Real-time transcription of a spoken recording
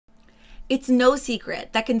It's no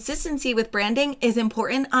secret that consistency with branding is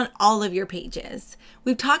important on all of your pages.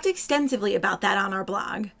 We've talked extensively about that on our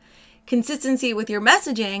blog. Consistency with your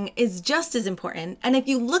messaging is just as important, and if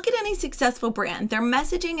you look at any successful brand, their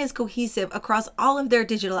messaging is cohesive across all of their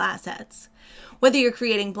digital assets. Whether you're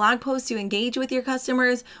creating blog posts to engage with your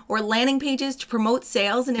customers or landing pages to promote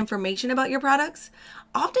sales and information about your products,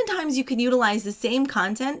 oftentimes you can utilize the same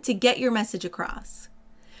content to get your message across.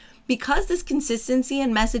 Because this consistency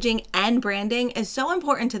in messaging and branding is so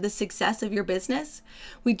important to the success of your business,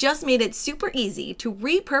 we just made it super easy to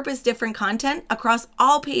repurpose different content across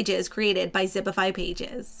all pages created by Zipify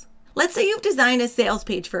pages. Let's say you've designed a sales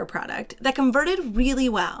page for a product that converted really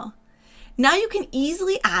well. Now you can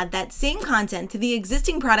easily add that same content to the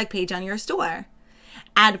existing product page on your store.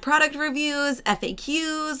 Add product reviews,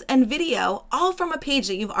 FAQs, and video, all from a page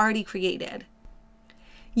that you've already created.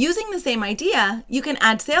 Using the same idea, you can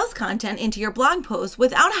add sales content into your blog posts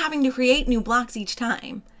without having to create new blocks each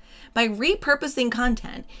time. By repurposing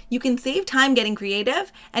content, you can save time getting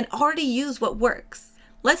creative and already use what works.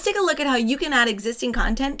 Let's take a look at how you can add existing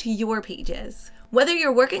content to your pages. Whether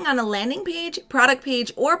you're working on a landing page, product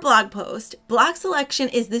page, or blog post, block selection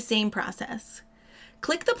is the same process.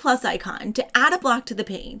 Click the plus icon to add a block to the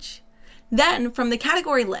page. Then, from the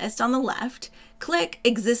category list on the left, click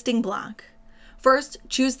Existing Block. First,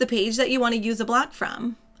 choose the page that you want to use a block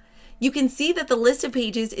from. You can see that the list of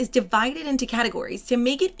pages is divided into categories to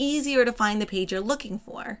make it easier to find the page you're looking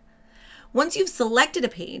for. Once you've selected a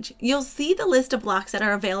page, you'll see the list of blocks that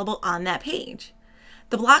are available on that page.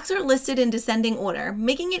 The blocks are listed in descending order,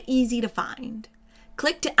 making it easy to find.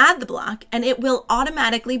 Click to add the block and it will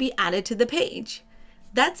automatically be added to the page.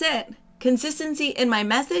 That's it. Consistency in my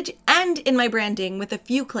message and in my branding with a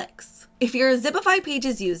few clicks. If you're a Zipify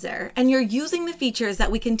Pages user and you're using the features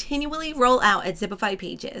that we continually roll out at Zipify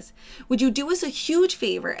Pages, would you do us a huge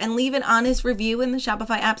favor and leave an honest review in the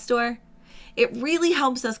Shopify App Store? It really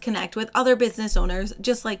helps us connect with other business owners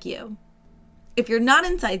just like you. If you're not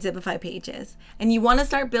inside Zipify Pages and you want to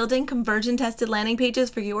start building conversion-tested landing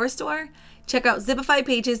pages for your store, check out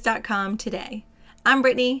zipifypages.com today. I'm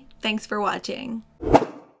Brittany. Thanks for watching.